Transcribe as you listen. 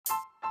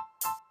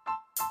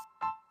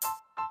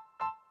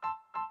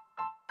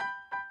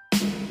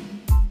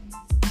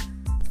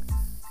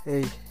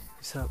Hey,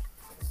 what's up?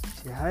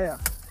 Hiya.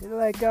 Feel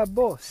like a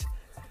boss.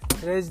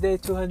 Today's day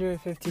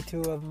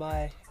 252 of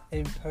my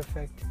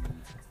imperfect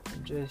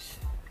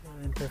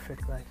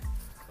life.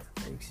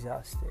 I'm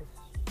exhausted.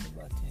 I'm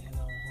about to head on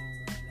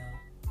home right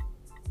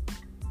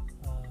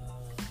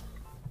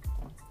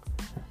now.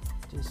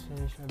 Just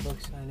finished my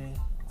book signing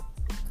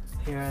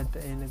here at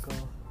the Indigo.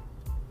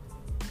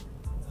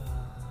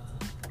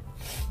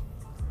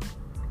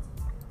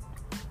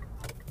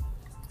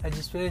 I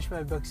just finished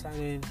my book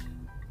signing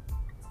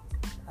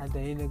at the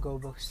Indigo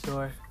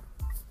bookstore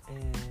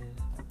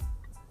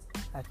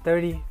at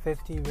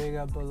 3050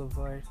 Vega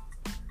Boulevard,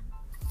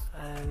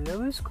 and it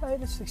was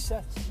quite a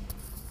success.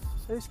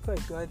 It was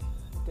quite good.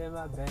 I did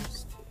my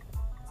best,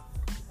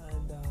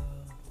 and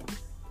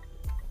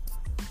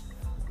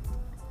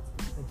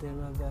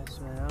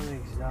man. I'm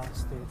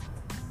exhausted.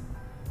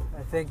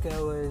 I think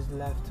I was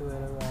left with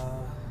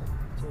around,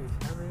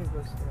 how many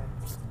books did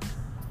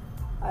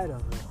I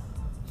don't know.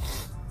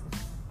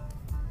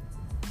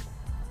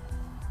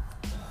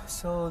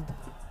 Sold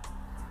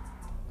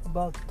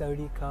about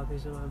 30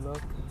 copies of my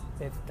book,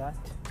 if that.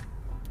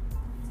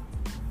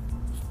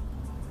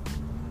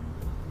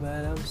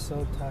 Man, I'm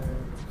so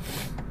tired.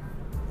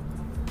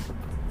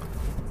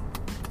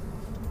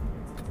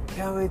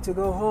 Can't wait to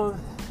go home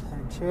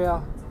and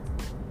chill.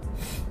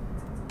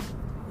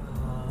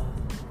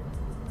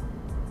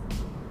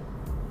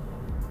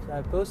 So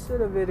I posted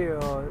a video,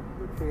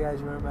 if you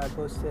guys remember, I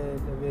posted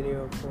a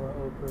video for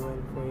Oprah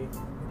Winfrey.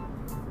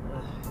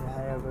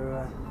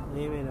 However,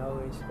 Lehman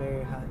always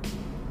very hot.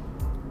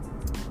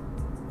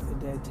 With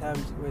the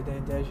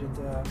intention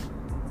to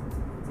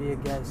be a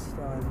guest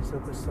on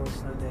Super Soul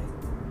Sunday.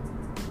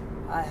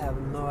 I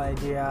have no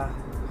idea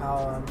how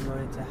I'm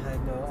going to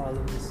handle all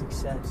of the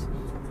success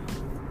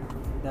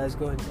that's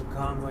going to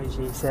come when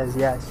she says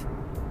yes.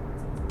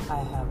 I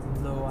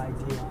have no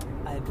idea.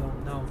 I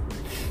don't know.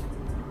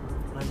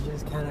 I'm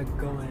just kind of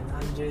going.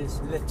 I'm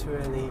just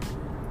literally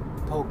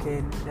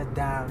poking the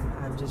dam.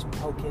 I'm just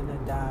poking the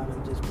dam.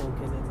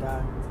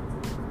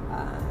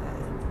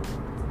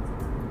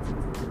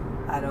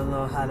 I don't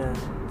know how to,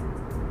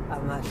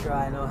 I'm not sure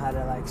I know how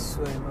to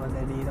swim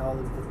underneath all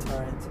of the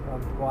torrent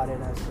of water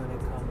that's going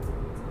to come.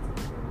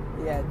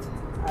 Yet,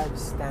 I'm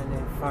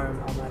standing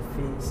firm on my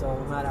feet, so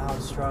no matter how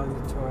strong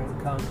the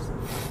torrent comes,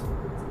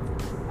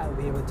 I'll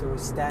be able to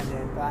withstand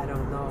it, but I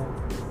don't know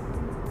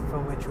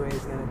from which way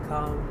it's going to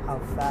come, how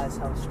fast,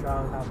 how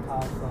strong, how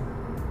powerful.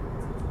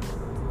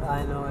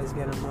 I know it's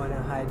going to more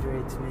than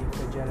hydrate me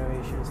for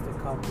generations to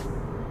come.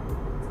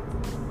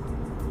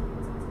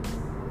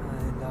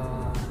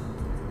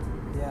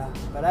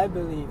 But I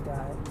believe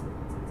that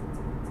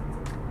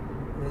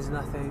there's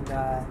nothing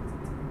that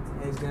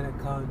is gonna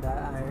come that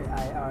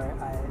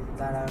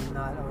I'm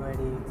not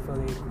already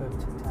fully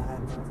equipped to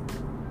handle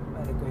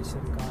by the grace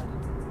of God,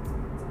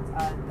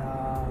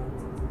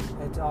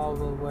 and it all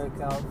will work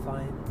out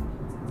fine.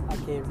 I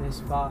came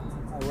this far.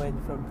 I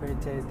went from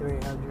printing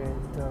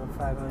 300 to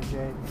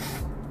 500.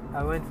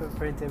 I went from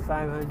printing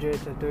 500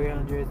 to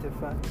 300 to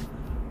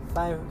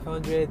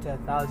 500 to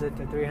 1,000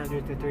 to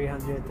 300 to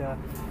 300 to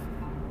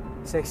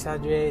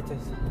 600 to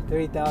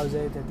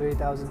 3,000 to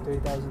 3,000,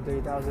 3,000,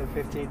 3,000,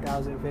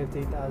 15,000,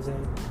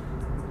 15,000,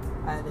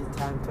 and in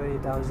time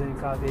 20,000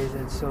 copies,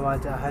 and so on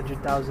to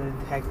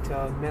 100,000, heck to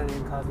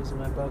 1,000,000 copies of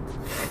my book.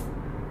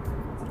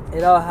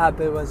 It all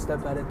happened one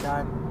step at a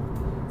time,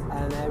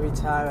 and every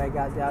time I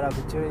got that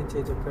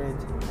opportunity to print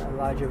a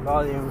larger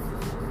volume,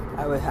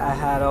 I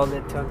had all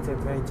it took to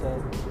print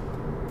it.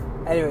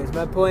 Anyways,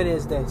 my point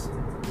is this.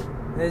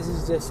 This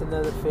is just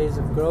another phase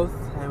of growth,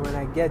 and when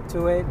I get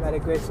to it, by the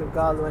grace of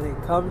God, when it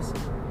comes,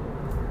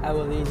 I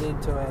will ease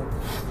into it.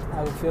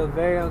 I will feel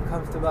very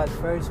uncomfortable at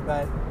first,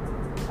 but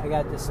I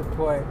got the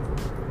support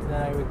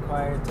that I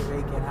require to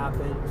make it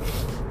happen,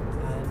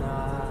 and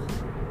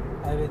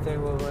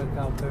everything will work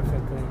out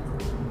perfectly.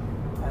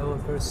 I will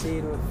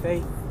proceed with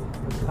faith,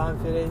 with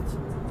confidence,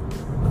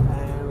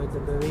 and with the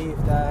belief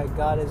that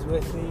God is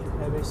with me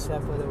every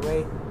step of the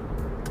way.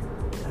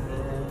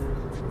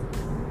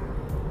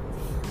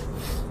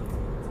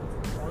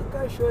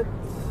 I should.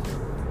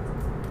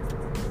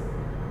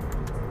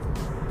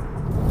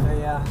 But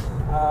yeah,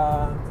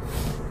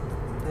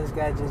 this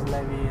guy just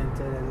let me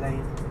into the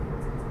lane.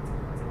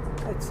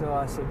 It's so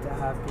awesome to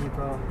have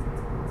people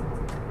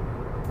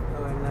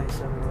who are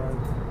nice on the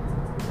road.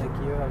 Like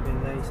you have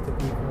been nice to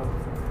people.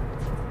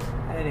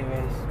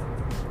 Anyways,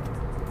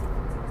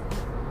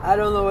 I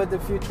don't know what the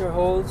future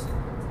holds,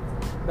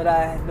 but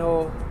I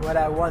know what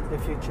I want the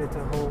future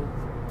to hold.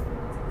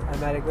 And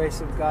by the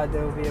grace of God,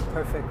 there will be a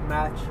perfect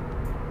match.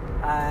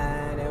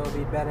 And it will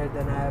be better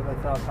than I ever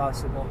thought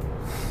possible.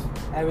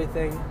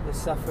 Everything, the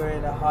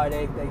suffering, the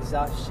heartache, the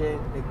exhaustion,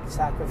 the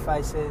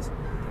sacrifices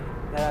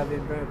that I've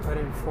been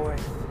putting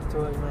forth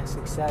towards my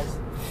success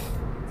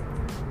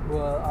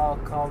will all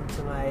come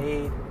to my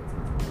aid,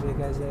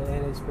 because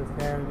it is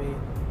preparing me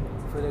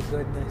for the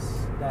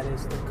goodness that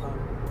is to come.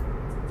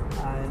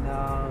 And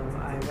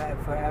I'm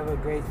forever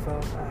grateful.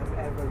 I'm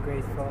ever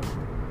grateful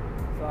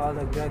for all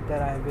the good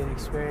that I've been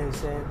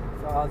experiencing,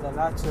 for all the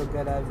not so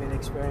good I've been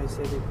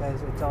experiencing,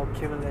 because it's all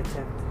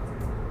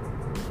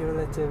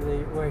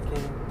cumulatively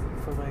working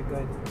for my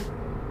good.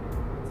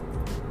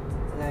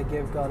 And I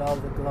give God all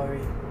the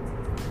glory.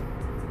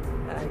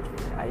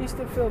 I used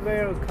to feel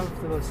very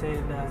uncomfortable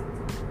saying that,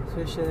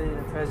 especially in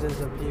the presence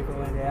of people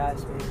when they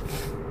ask me,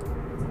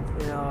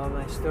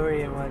 my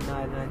story and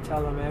whatnot, and I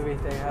tell them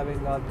everything, having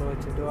gone door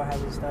to door,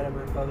 having started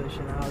my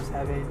publishing house,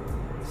 having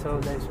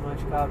sold this much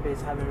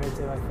copies, having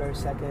written my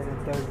first, second,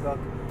 and third book.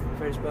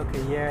 First book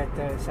a year,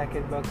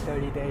 second book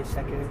 30 days,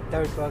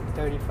 third book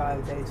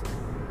 35 days,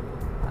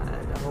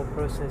 and the whole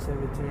process in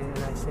between.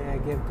 And I say I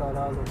give God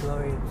all the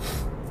glory.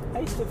 I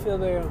used to feel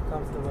very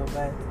uncomfortable,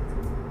 but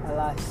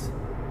alas,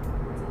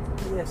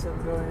 yes,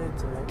 I'm going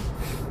into it.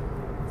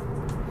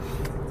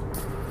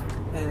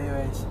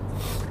 Anyways,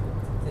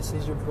 this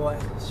is your boy.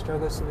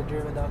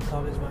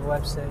 strugglesofadreamer.com is my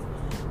website.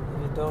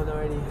 If you don't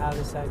already have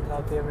a signed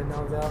copy of a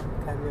novel,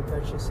 kindly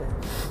purchase it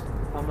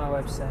on my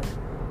website.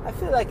 I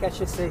feel like I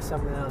should say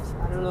something else.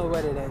 I don't know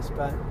what it is,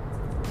 but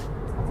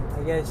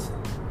I guess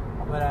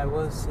what I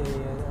will say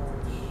is,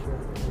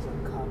 there's a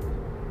cup.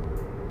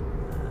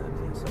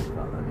 Please don't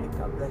follow me.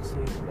 God bless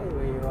you. Stay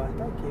where you are.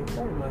 Thank you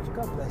very much.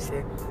 God bless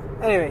you.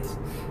 Anyways,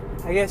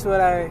 I guess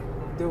what I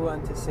do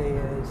want to say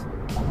is,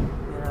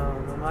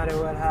 no matter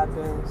what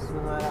happens,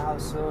 no matter how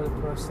slow the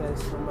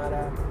process, no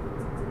matter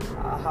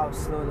how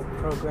slow the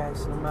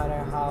progress, no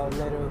matter how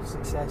little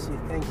success you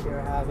think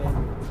you're having,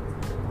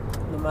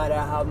 no matter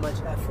how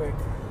much effort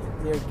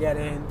you're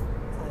getting,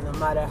 and no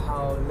matter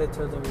how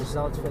little the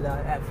results for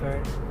that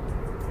effort,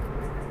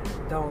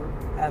 don't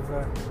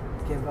ever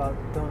give up.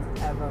 Don't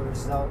ever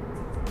resort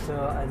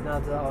to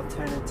another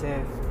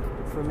alternative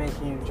for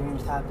making your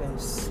dreams happen.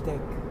 Stick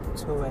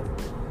to it,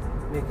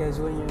 because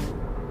when you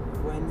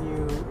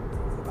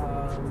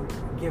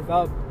give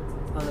up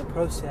on the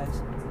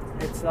process,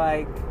 it's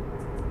like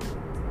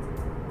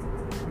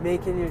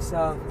making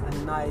yourself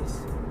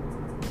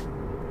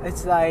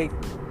it's like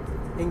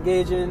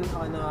engaging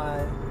on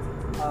a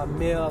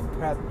meal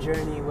prep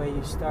journey where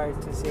you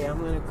start to say, I'm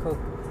going to cook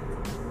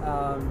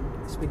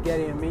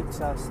spaghetti and meat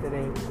sauce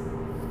today,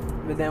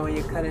 but then when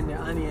you cut in the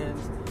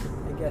onions,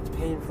 it gets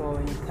painful.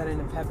 When you cut in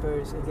the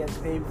peppers, it gets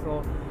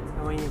painful.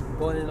 And when you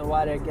boil in the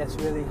water, it gets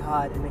really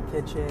hot in the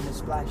kitchen, it's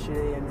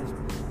splashy, and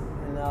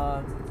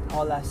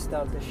all that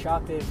stuff. The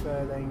shopping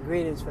for the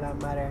ingredients, for that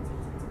matter,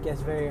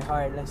 gets very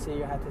hard. Let's say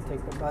you had to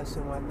take the bus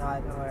and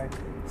whatnot, or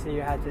say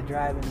you had to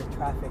drive in the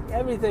traffic,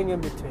 everything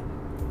in between.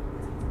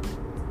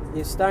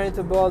 You're starting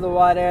to boil the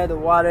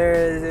water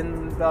is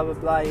in blah blah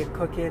blah, you're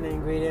cooking the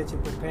ingredients,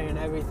 you're preparing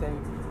everything.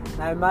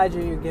 Now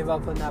imagine you give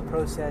up on that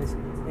process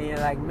and you're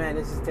like, man,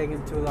 this is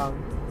taking too long.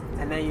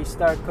 And then you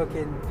start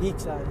cooking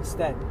pizza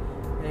instead,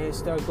 and you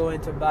start going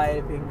to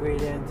buy the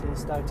ingredients, and you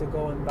start to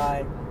go and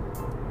buy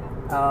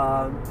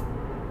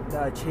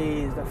the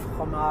cheese, the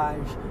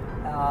fromage,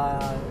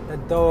 the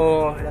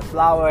dough, the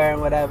flour,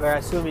 and whatever,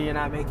 assuming you're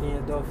not making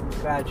your dough from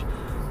scratch,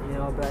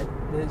 but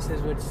this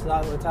is we're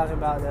talking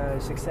about the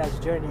success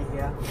journey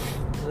here.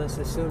 So let's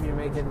assume you're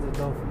making the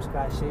dough from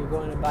scratch. So you're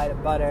going to buy the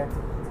butter,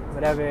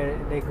 whatever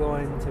they go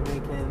into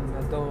making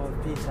a dough of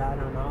pizza. I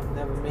don't know, I've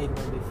never made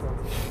one before.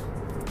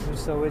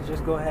 So we'll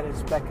just go ahead and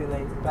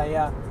speculate. But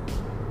yeah,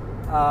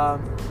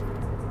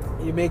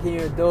 you're making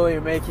your dough,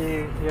 you're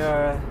making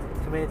your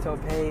tomato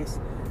paste,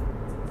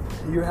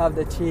 you have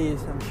the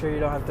cheese. I'm sure you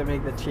don't have to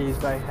make the cheese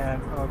by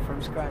hand or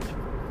from scratch.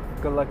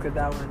 Good luck with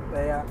that one.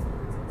 But yeah,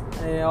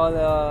 and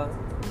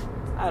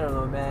I don't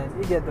know, man,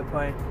 you get the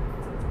point.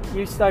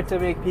 You start to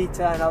make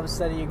pizza and all of a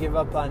sudden you give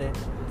up on it,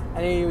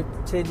 and then you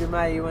change your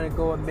mind, you want to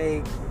go and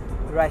make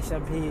rice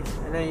and peas,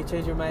 and then you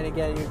change your mind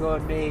again, you go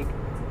and make.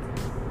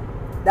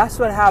 That's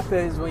what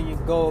happens when you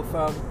go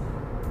from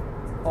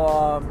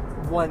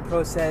one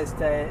process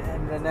to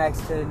the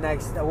next,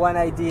 one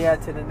idea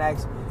to the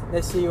next.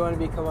 Let's say you want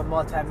to become a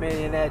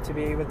multi-millionaire, to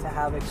be able to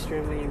have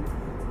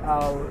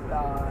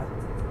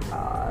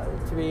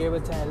to be able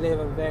to live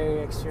a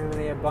very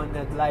extremely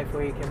abundant life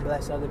where you can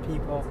bless other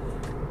people.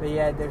 But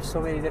yet there's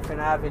so many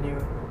different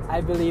avenues. I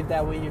believe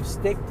that when you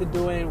stick to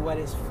doing what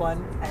is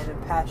fun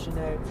and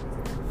passionate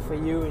for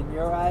you in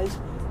your eyes,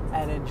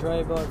 and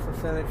enjoyable and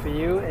fulfilling for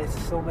you, it's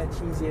so much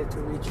easier to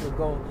reach your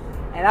goal.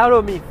 And I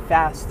don't mean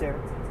faster,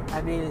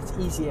 I mean it's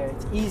easier.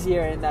 It's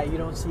easier in that you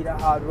don't see the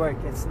hard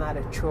work. It's not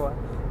a chore.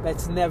 But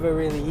it's never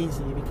really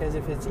easy, because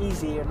if it's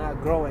easy, you're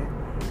not growing.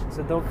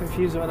 So don't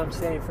confuse what I'm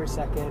saying for a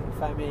second,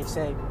 if I may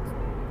say.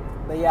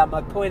 But yeah,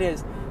 my point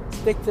is,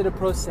 stick to the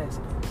process.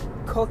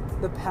 Cook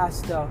the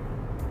pasta,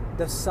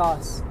 the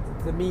sauce,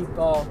 the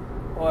meatball,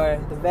 or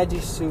the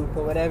veggie soup,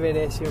 or whatever it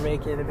is you're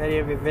making, if any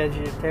of you're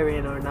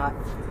vegetarian or not,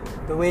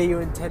 the way you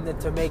intended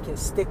to make it.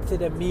 Stick to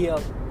the meal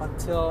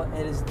until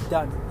it is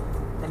done,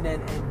 and then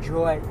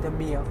enjoy the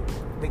meal.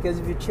 Because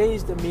if you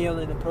change the meal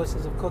in the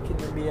process of cooking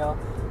the meal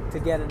to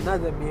get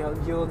another meal,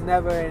 you'll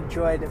never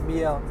enjoy the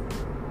meal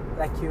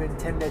like you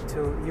intended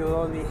to. You'll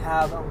only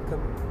have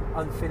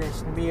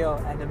unfinished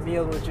meal, and the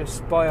meal will just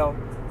spoil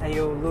and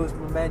you'll lose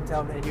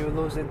momentum and you'll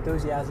lose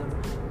enthusiasm.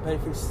 But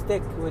if you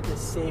stick with the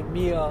same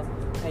meal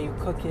and you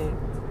cook it,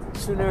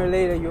 sooner or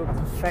later you'll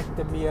perfect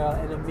the meal,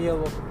 and the meal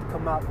will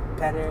come out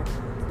better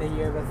than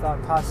you ever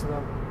thought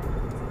possible.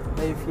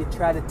 But if you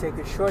try to take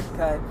a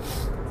shortcut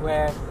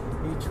where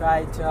you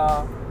try to,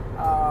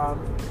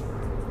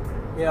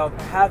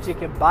 perhaps you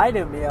can buy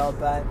the meal,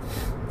 but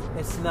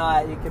it's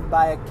not. You can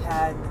buy a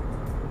canned,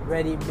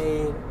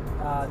 ready-made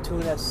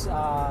tuna,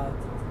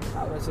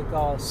 what's it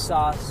called,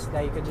 sauce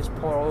that you can just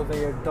pour over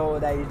your dough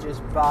that you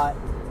just bought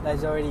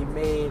that's already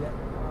made.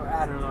 Or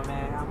I don't know,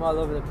 man. I'm all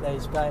over the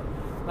place. But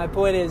my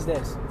point is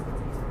this: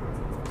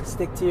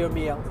 stick to your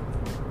meal,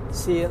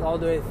 see it all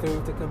the way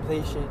through to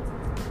completion,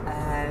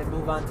 and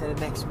move on to the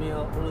next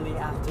meal only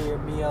after your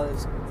meal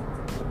is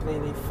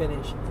completely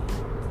finished.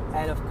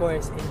 And of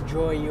course,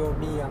 enjoy your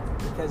meal,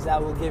 because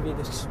that will give you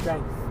the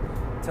strength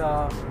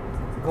to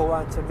go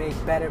on to make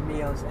better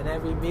meals. And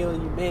every meal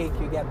you make,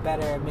 you get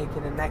better at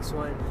making the next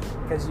one,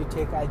 because you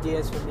take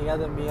ideas from the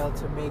other meal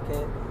to make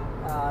it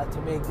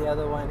to make the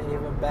other one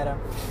even better.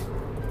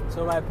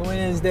 So my point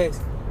is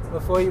this: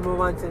 before you move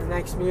on to the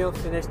next meal,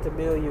 finish the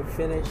meal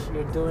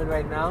you're doing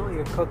right now.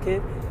 You're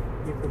cooking,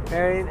 you're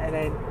preparing, and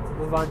then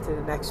move on to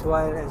the next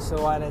one, and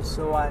so on and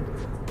so on.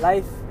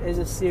 Life is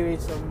a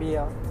series of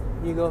meals.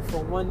 You go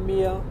from one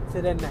meal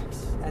to the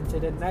next, and to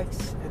the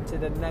next, and to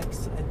the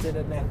next, and to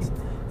the next.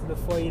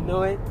 Before you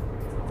know it,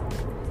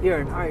 you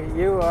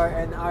are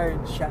an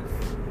Iron Chef,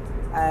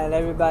 and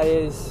everybody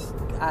is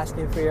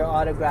asking for your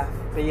autograph,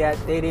 but yet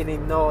they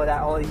didn't know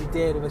that all you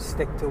did was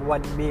stick to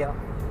one meal.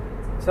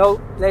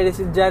 So, ladies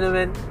and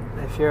gentlemen,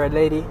 if you're a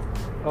lady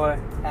or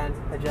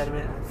a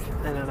gentleman,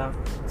 I don't know,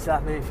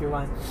 stop me if you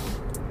want.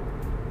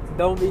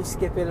 Don't be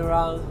skipping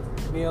around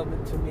meal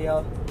to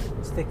meal.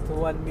 Stick to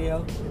one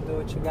meal and do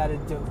what you gotta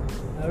do.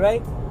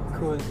 Alright?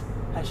 Cool.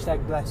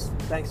 #blessed.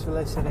 Thanks for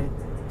listening.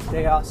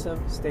 Stay awesome.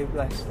 Stay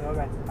blessed.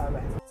 Alright. Bye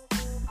bye.